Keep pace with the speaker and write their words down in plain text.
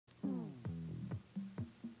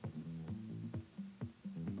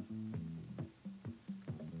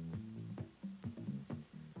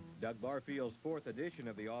Doug Barfield's fourth edition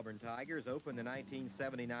of the Auburn Tigers opened the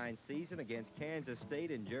 1979 season against Kansas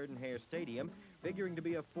State in Jordan-Hare Stadium, figuring to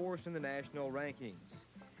be a force in the national rankings.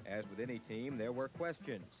 As with any team, there were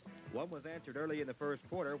questions. One was answered early in the first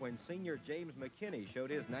quarter when senior James McKinney showed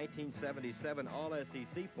his 1977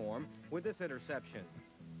 All-SEC form with this interception.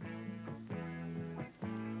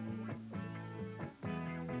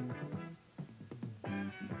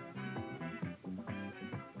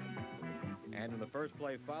 And in the first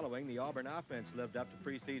play following, the Auburn offense lived up to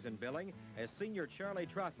preseason billing as senior Charlie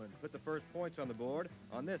Trotman put the first points on the board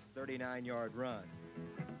on this 39-yard run.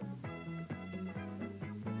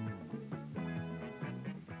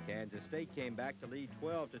 Kansas State came back to lead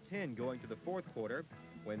 12-10 going to the fourth quarter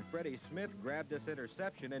when Freddie Smith grabbed this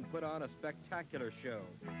interception and put on a spectacular show.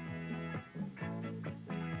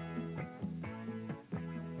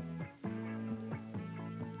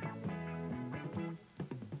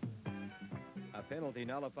 A penalty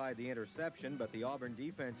nullified the interception, but the Auburn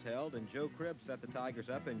defense held, and Joe Cribb set the Tigers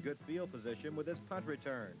up in good field position with his punt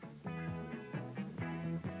return.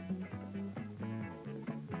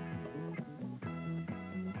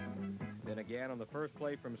 Then again on the first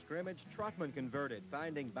play from scrimmage, Trotman converted,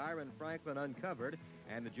 finding Byron Franklin uncovered,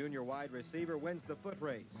 and the junior wide receiver wins the foot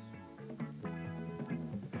race.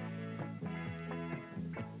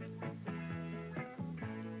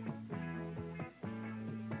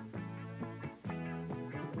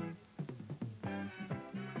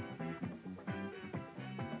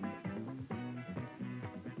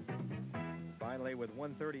 Finally, with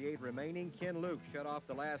 1:38 remaining, Ken Luke shut off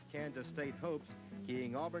the last Kansas State hopes,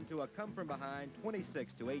 keying Auburn to a come-from-behind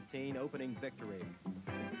 26-18 opening victory.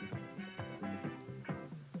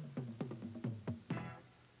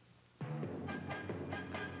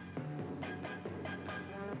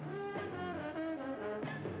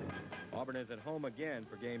 Auburn is at home again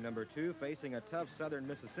for game number 2, facing a tough Southern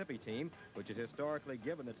Mississippi team, which has historically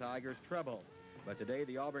given the Tigers trouble. But today,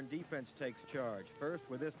 the Auburn defense takes charge, first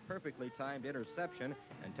with this perfectly timed interception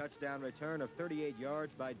and touchdown return of 38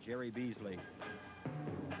 yards by Jerry Beasley.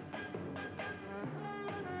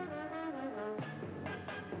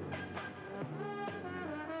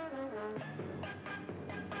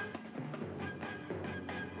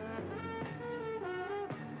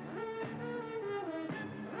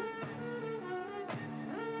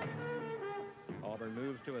 Auburn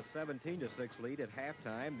moves to a 17-6 lead at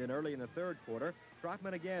halftime. Then early in the third quarter,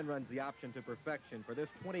 Trotman again runs the option to perfection for this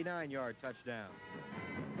 29-yard touchdown.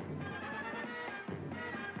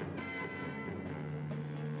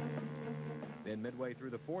 Then midway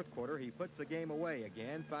through the fourth quarter, he puts the game away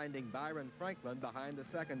again, finding Byron Franklin behind the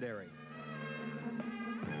secondary.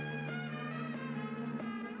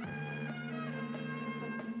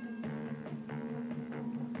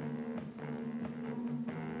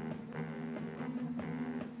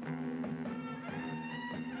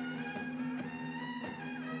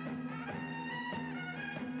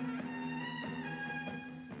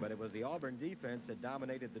 But it was the Auburn defense that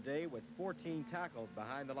dominated the day with 14 tackles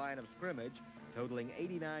behind the line of scrimmage, totaling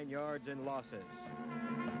 89 yards in losses.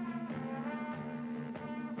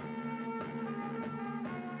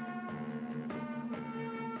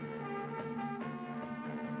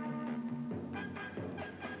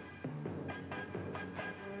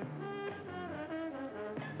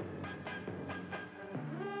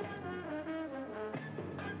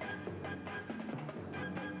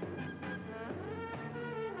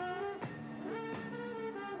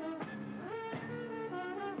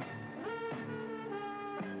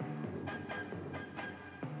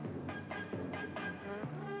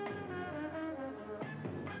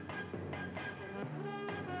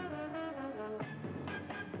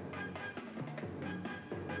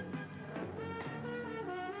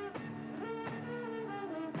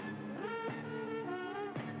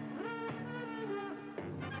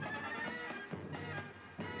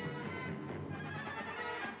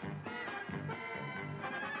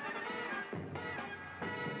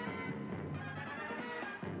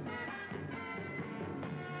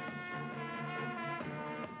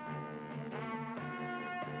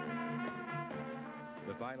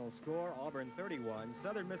 The final score, Auburn 31,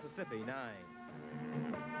 Southern Mississippi 9.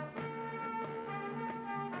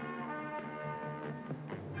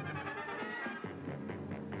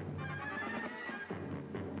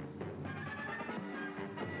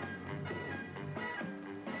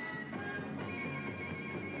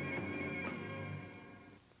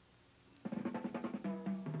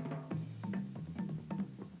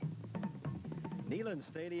 Neyland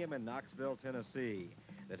Stadium in Knoxville, Tennessee.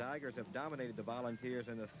 The Tigers have dominated the Volunteers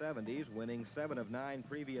in the 70s, winning 7 of 9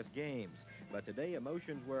 previous games. But today,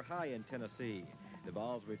 emotions were high in Tennessee. The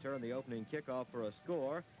Vols returned the opening kickoff for a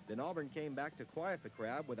score. Then Auburn came back to quiet the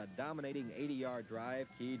crowd with a dominating 80-yard drive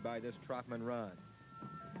keyed by this Trotman run.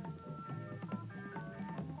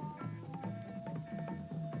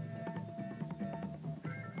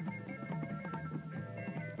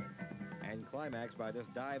 And climaxed by this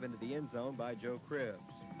dive into the end zone by Joe Cribbs.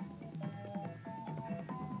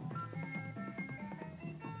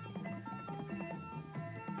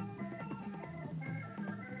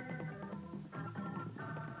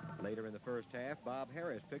 Later in the first half, Bob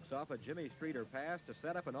Harris picks off a Jimmy Streeter pass to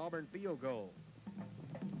set up an Auburn field goal.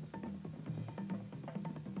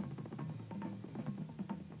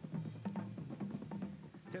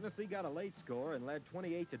 Tennessee got a late score and led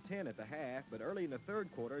 28-10 at the half, but early in the third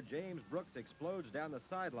quarter, James Brooks explodes down the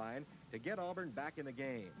sideline to get Auburn back in the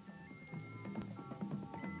game.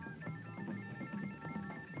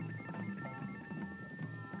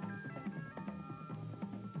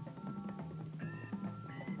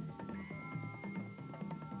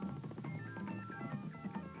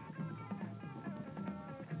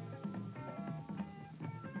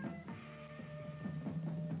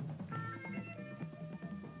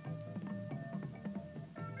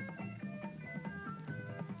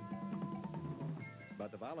 But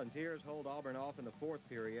the Volunteers hold Auburn off in the fourth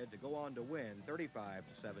period to go on to win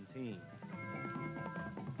 35-17.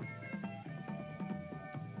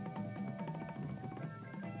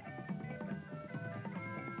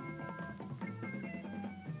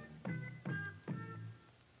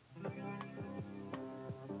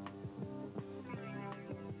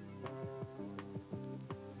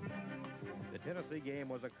 The Tennessee game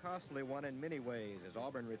was a costly one in many ways as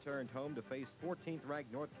Auburn returned home to face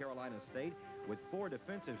 14th-ranked North Carolina State with 4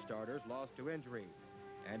 defensive starters lost to injury.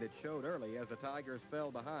 And it showed early as the Tigers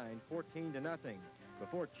fell behind 14-0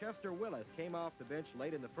 before Chester Willis came off the bench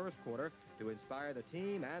late in the first quarter to inspire the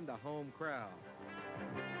team and the home crowd.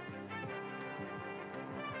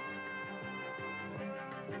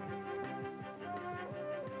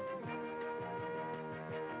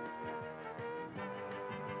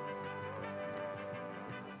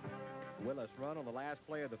 Willis' run on the last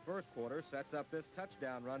play of the first quarter sets up this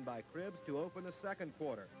touchdown run by Cribbs to open the second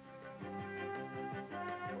quarter.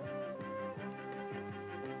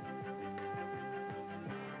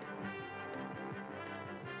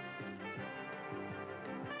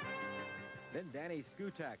 Then Danny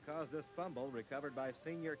Skutak caused this fumble, recovered by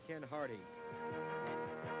senior Ken Hardy.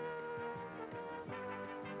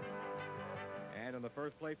 And on the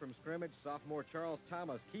first play from scrimmage, sophomore Charles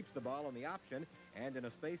Thomas keeps the ball on the option, and in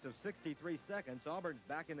a space of 63 seconds, Auburn's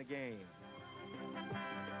back in the game.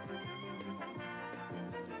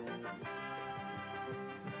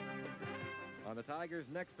 On the Tigers'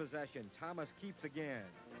 next possession, Thomas keeps again.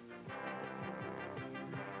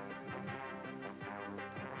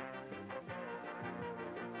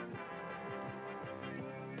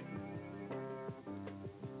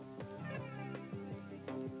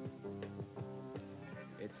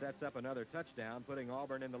 It sets up another touchdown, putting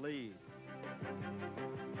Auburn in the lead.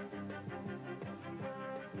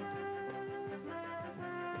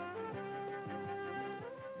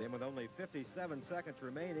 Then with only 57 seconds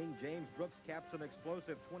remaining, James Brooks caps an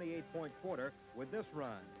explosive 28-point quarter with this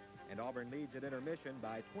run, and Auburn leads at intermission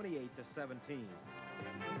by 28-17.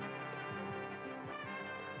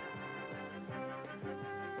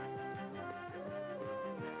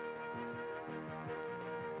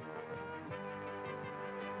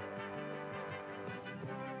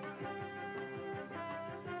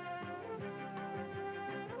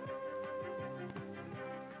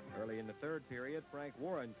 Early in the third period, Frank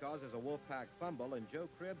Warren causes a Wolfpack fumble, and Joe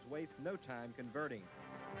Cribbs wastes no time converting.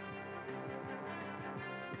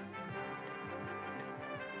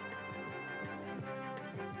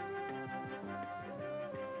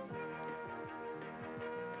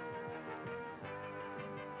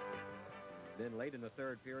 Then late in the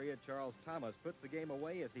third period, Charles Thomas puts the game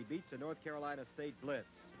away as he beats the North Carolina State blitz.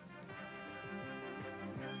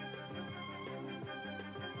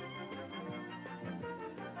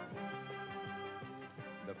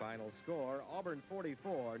 The final score, Auburn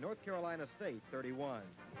 44, North Carolina State 31.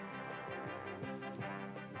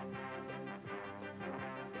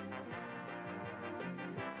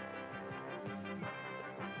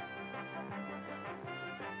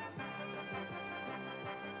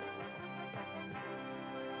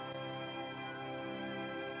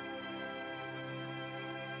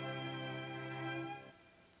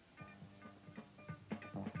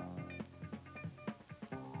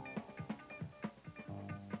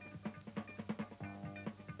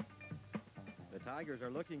 Tigers are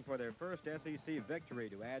looking for their first SEC victory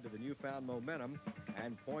to add to the newfound momentum,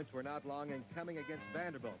 and points were not long in coming against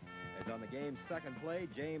Vanderbilt, as on the game's second play,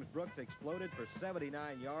 James Brooks exploded for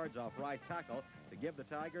 79 yards off right tackle to give the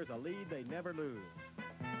Tigers a lead they never lose.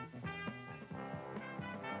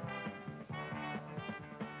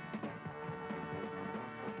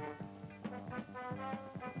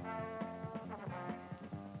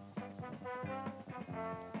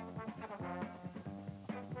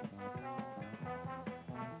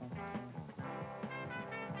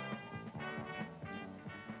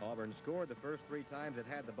 Auburn scored the first 3 times it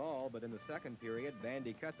had the ball, but in the second period,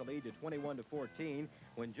 Vandy cut the lead to 21-14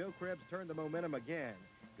 when Joe Cribbs turned the momentum again,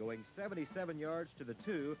 going 77 yards to the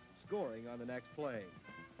 2, scoring on the next play.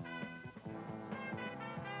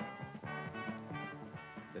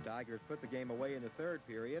 The Tigers put the game away in the third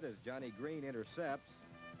period as Johnny Green intercepts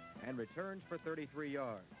and returns for 33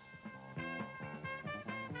 yards.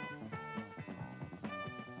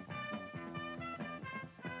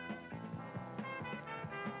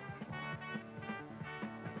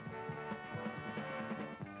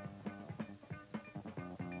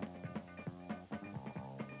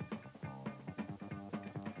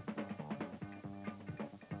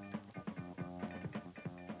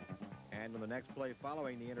 And on the next play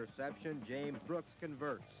following the interception, James Brooks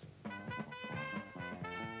converts.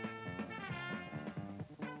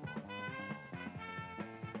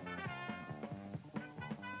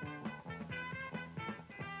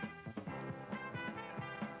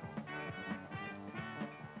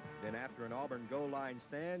 Then after an Auburn goal line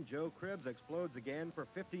stand, Joe Cribbs explodes again for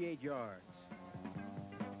 58 yards.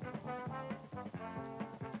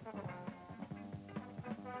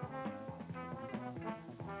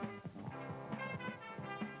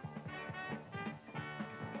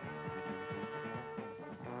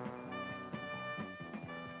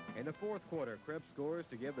 In the fourth quarter, Cribbs scores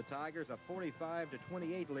to give the Tigers a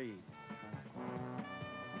 45-28 lead.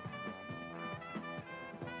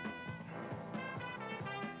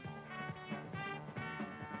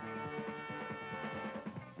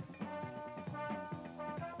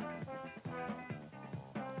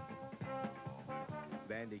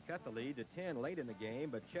 Vandy cut the lead to 10 late in the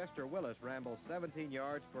game, but Chester Willis rambles 17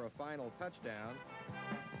 yards for a final touchdown.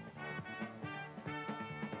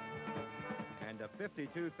 And a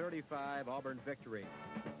 52-35 Auburn victory.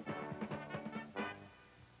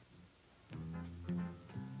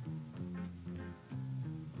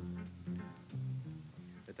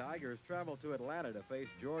 The Tigers travel to Atlanta to face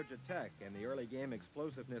Georgia Tech, and the early game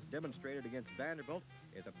explosiveness demonstrated against Vanderbilt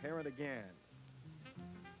is apparent again.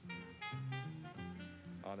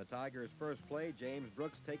 On the Tigers' first play, James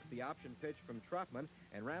Brooks takes the option pitch from Trotman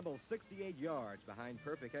and rambles 68 yards behind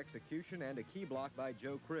perfect execution and a key block by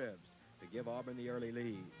Joe Cribbs to give Auburn the early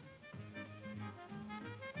lead.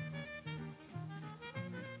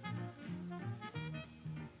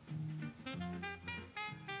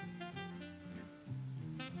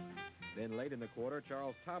 Then late in the quarter,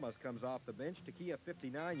 Charles Thomas comes off the bench to key a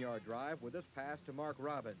 59-yard drive with this pass to Mark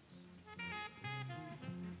Robbins.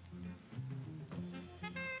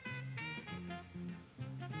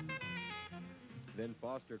 Then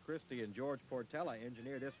Foster Christie and George Portella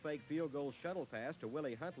engineer this fake field goal shuttle pass to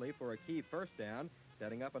Willie Huntley for a key first down,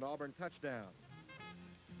 setting up an Auburn touchdown.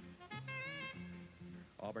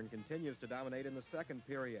 Auburn continues to dominate in the second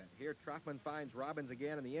period. Here, Trotman finds Robbins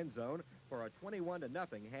again in the end zone for a 21-0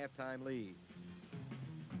 halftime lead.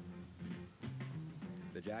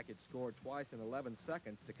 The Jackets scored twice in 11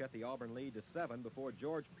 seconds to cut the Auburn lead to 7 before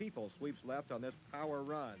George People sweeps left on this power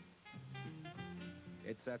run.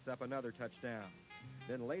 It sets up another touchdown.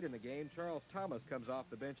 Then late in the game, Charles Thomas comes off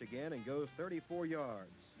the bench again and goes 34 yards.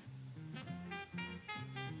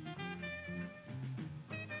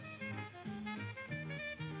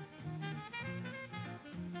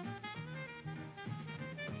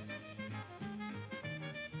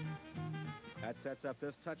 That sets up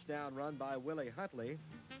this touchdown run by Willie Huntley.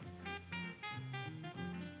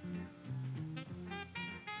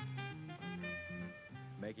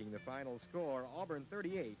 Making the final score, Auburn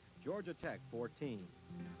 38, Georgia Tech 14.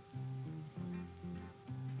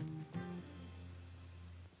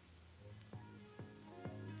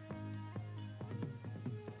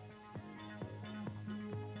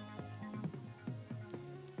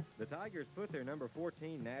 The Tigers put their number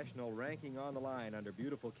 14 national ranking on the line under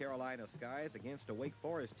beautiful Carolina skies against a Wake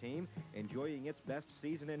Forest team enjoying its best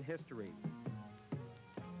season in history.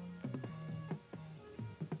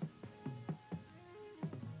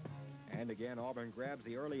 And again, Auburn grabs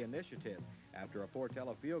the early initiative. After a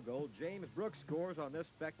Portella field goal, James Brooks scores on this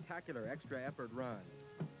spectacular extra effort run.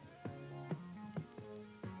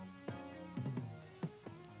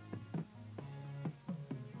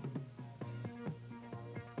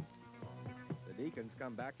 Falcons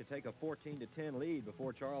come back to take a 14-10 lead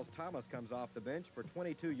before Charles Thomas comes off the bench for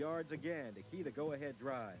 22 yards again to key the go-ahead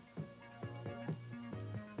drive.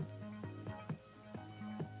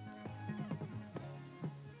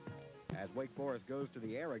 As Wake Forest goes to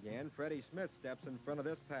the air again, Freddie Smith steps in front of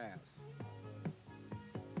this pass.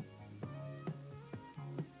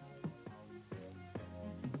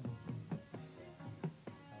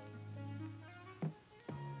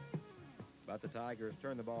 But the Tigers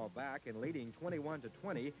turn the ball back, and leading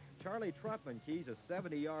 21-20, Charlie Trotman keys a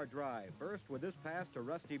 70-yard drive, first with this pass to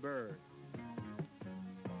Rusty Bird.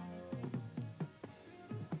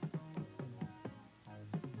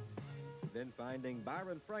 Then finding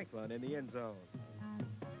Byron Franklin in the end zone.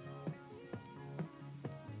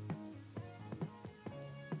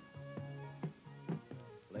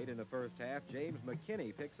 Late in the first half, James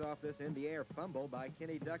McKinney picks off this in-the-air fumble by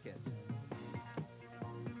Kenny Duckett.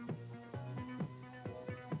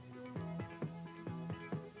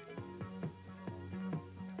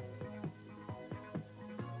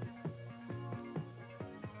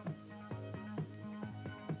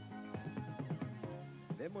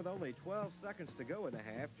 Then with only 12 seconds to go in the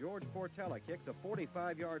half, George Portella kicks a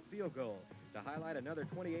 45-yard field goal to highlight another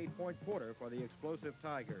 28-point quarter for the explosive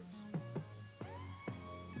Tigers.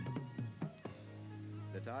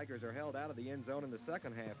 The Tigers are held out of the end zone in the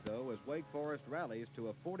second half, though, as Wake Forest rallies to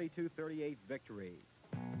a 42-38 victory.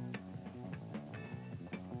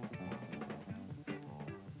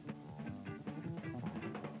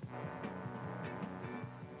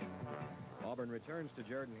 Auburn returns to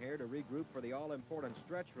Jordan-Hare to regroup for the all-important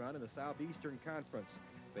stretch run in the Southeastern Conference,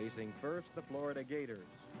 facing first the Florida Gators.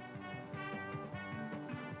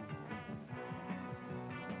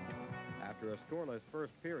 After a scoreless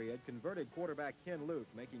first period, converted quarterback Ken Luke,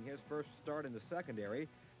 making his first start in the secondary,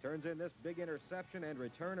 turns in this big interception and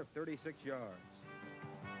return of 36 yards.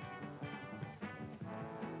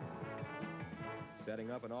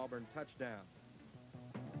 Setting up an Auburn touchdown.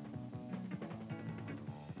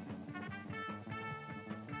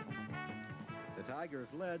 The Tigers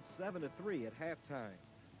led 7-3 at halftime.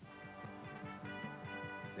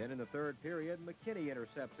 Then in the third period, McKinney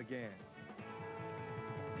intercepts again.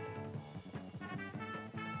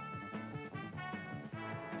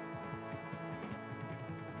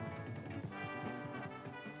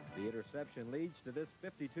 The interception leads to this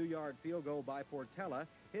 52-yard field goal by Portella,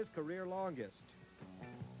 his career longest.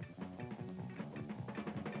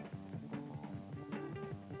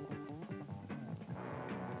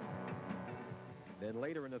 Then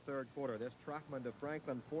later in the third quarter, this Trotman to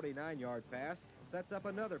Franklin 49-yard pass sets up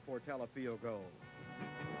another Portella field goal.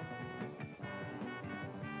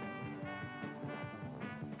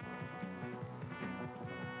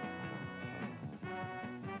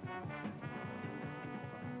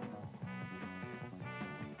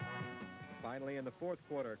 Finally, in the fourth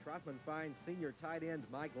quarter, Trotman finds senior tight end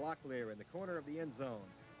Mike Locklear in the corner of the end zone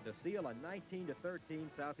to seal a 19-13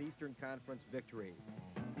 Southeastern Conference victory.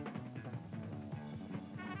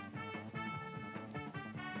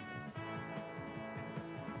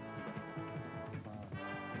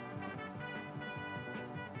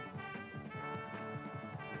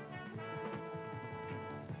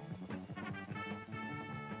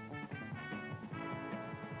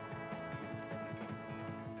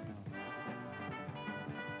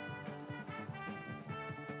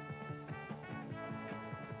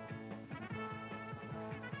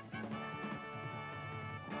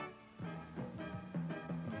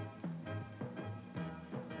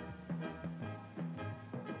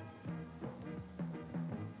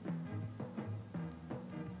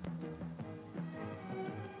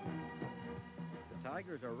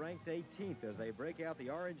 Tigers are ranked 18th as they break out the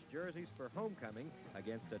orange jerseys for homecoming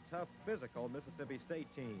against a tough, physical Mississippi State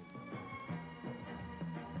team.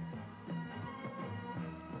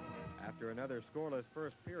 After another scoreless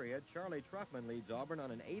first period, Charlie Trotman leads Auburn on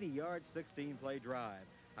an 80-yard, 16-play drive,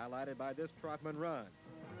 highlighted by this Trotman run.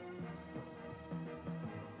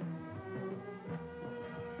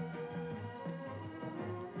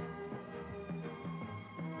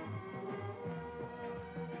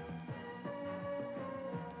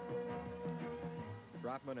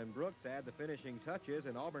 Trotman and Brooks add the finishing touches,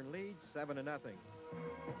 and Auburn leads 7-0.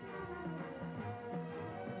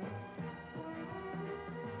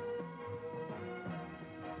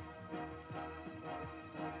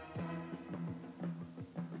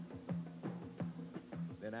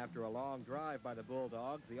 Then after a long drive by the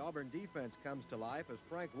Bulldogs, the Auburn defense comes to life as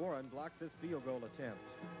Frank Warren blocks his field goal attempt.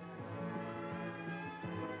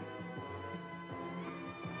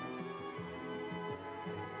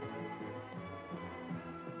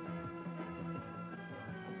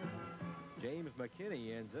 James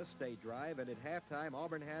McKinney ends this state drive, and at halftime,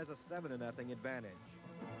 Auburn has a 7-0 advantage.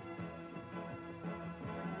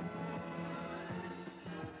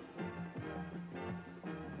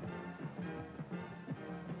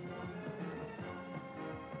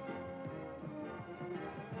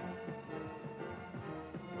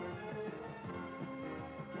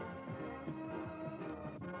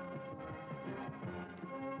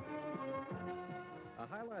 A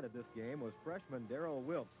highlight of this game was freshman Darrell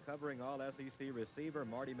Wilkes covering All-SEC receiver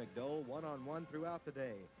Marty McDowell one-on-one throughout the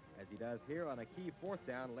day, as he does here on a key 4th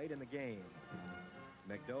down late in the game.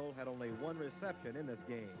 McDowell had only 1 reception in this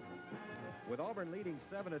game. With Auburn leading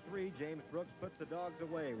 7-3, James Brooks puts the Dogs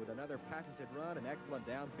away with another patented run and excellent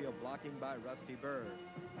downfield blocking by Rusty Bird.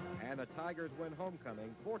 And the Tigers win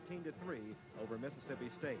homecoming 14-3 over Mississippi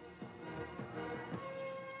State.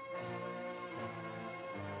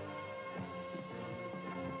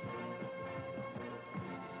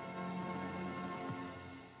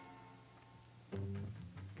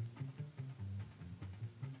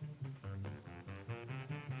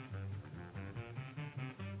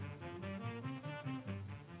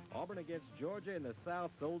 Auburn against Georgia in the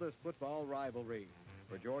South's oldest football rivalry.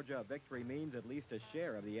 For Georgia, a victory means at least a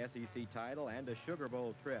share of the SEC title and a Sugar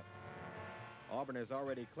Bowl trip. Auburn has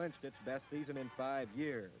already clinched its best season in 5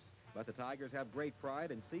 years, but the Tigers have great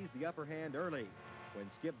pride and seize the upper hand early when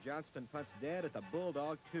Skip Johnston punts dead at the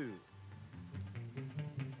Bulldog 2.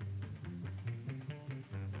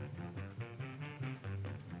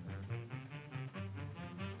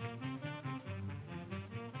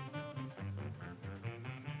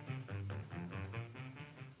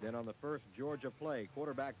 Then on the first Georgia play,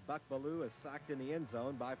 quarterback Buck Ballou is sacked in the end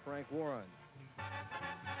zone by Frank Warren.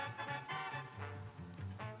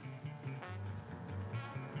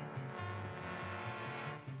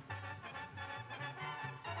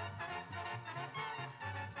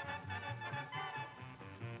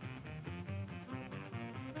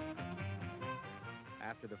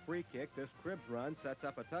 After the free kick, this Cribbs run sets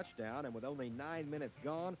up a touchdown, and with only 9 minutes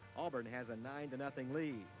gone, Auburn has a 9-0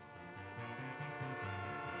 lead.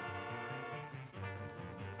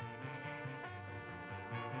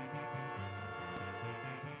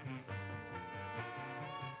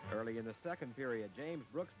 Early in the second period, James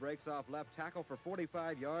Brooks breaks off left tackle for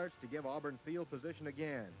 45 yards to give Auburn field position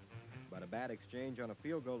again. But a bad exchange on a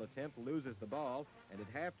field goal attempt loses the ball, and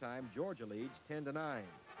at halftime, Georgia leads 10-9.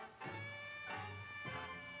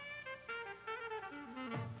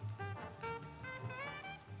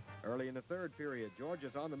 Early in the third period,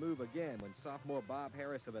 Georgia's on the move again when sophomore Bob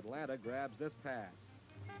Harris of Atlanta grabs this pass.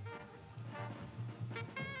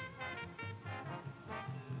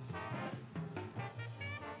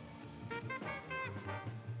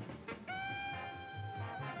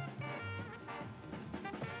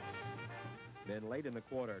 Then late in the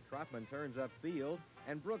quarter, Trotman turns upfield,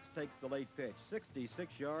 and Brooks takes the late pitch, 66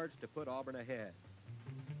 yards to put Auburn ahead.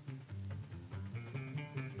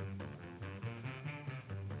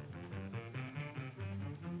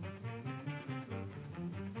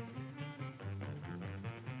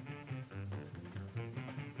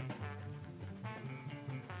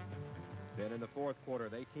 Then in the fourth quarter,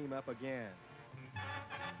 they team up again.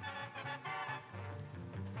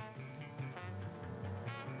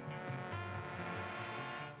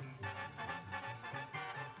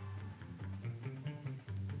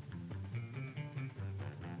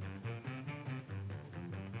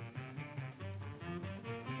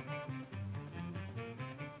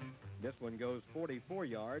 This one goes 44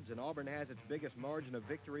 yards, and Auburn has its biggest margin of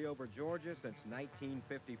victory over Georgia since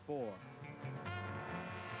 1954.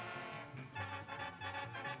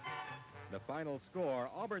 The final score,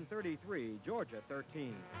 Auburn 33, Georgia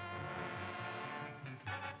 13.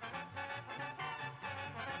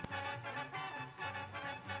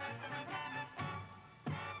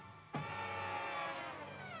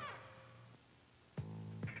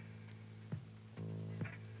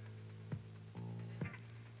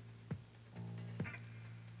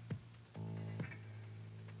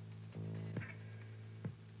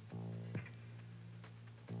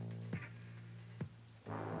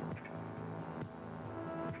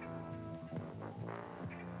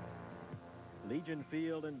 Legion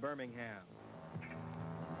Field in Birmingham.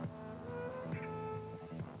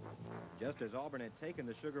 Just as Auburn had taken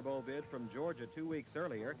the Sugar Bowl bid from Georgia 2 weeks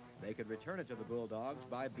earlier, they could return it to the Bulldogs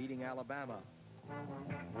by beating Alabama.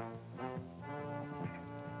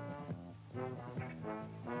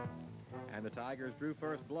 And the Tigers drew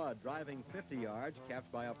first blood, driving 50 yards,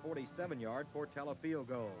 capped by a 47-yard Portela field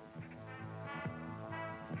goal.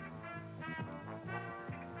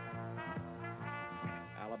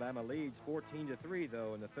 Alabama leads 14-3,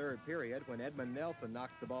 though, in the third period when Edmund Nelson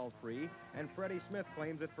knocks the ball free and Freddie Smith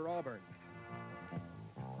claims it for Auburn.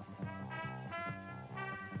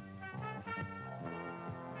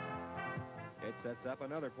 It sets up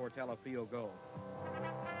another Portela field goal.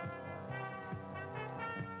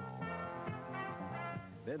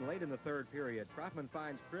 Then late in the third period, Trotman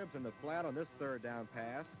finds Cribbs in the flat on this third down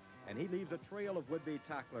pass, and he leaves a trail of would-be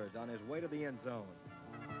tacklers on his way to the end zone.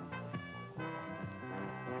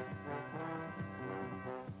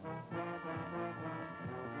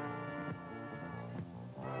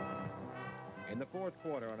 In the fourth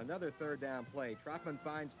quarter, on another third down play, Trotman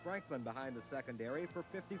finds Franklin behind the secondary for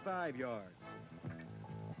 55 yards.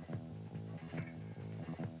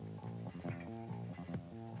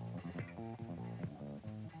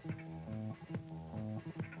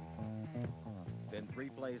 Then 3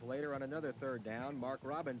 plays later on another third down, Mark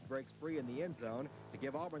Robbins breaks free in the end zone to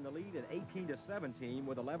give Auburn the lead at 18-17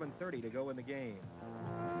 with 11:30 to go in the game.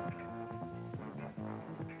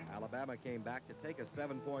 Alabama came back to take a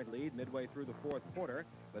 7-point lead midway through the fourth quarter,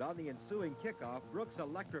 but on the ensuing kickoff, Brooks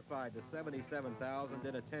electrified the 77,000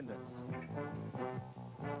 in attendance.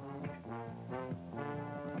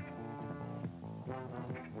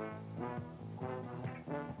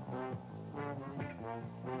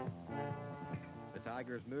 The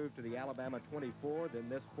Tigers moved to the Alabama 24, then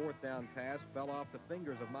this fourth down pass fell off the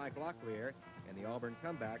fingers of Mike Locklear, and the Auburn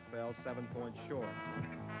comeback fell 7 points short.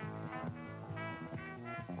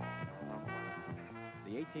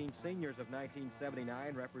 The 18 seniors of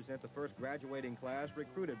 1979 represent the first graduating class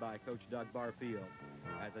recruited by Coach Doug Barfield.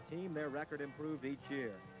 As a team, their record improved each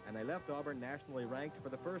year, and they left Auburn nationally ranked for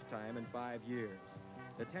the first time in 5 years.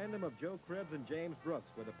 The tandem of Joe Cribbs and James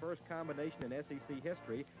Brooks were the first combination in SEC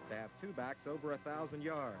history to have 2 backs over 1,000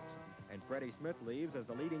 yards, and Freddie Smith leaves as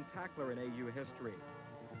the leading tackler in AU history.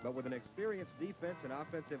 But with an experienced defense and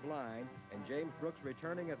offensive line, and James Brooks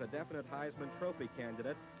returning as a definite Heisman Trophy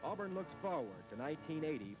candidate, Auburn looks forward to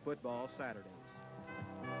 1980 football Saturdays.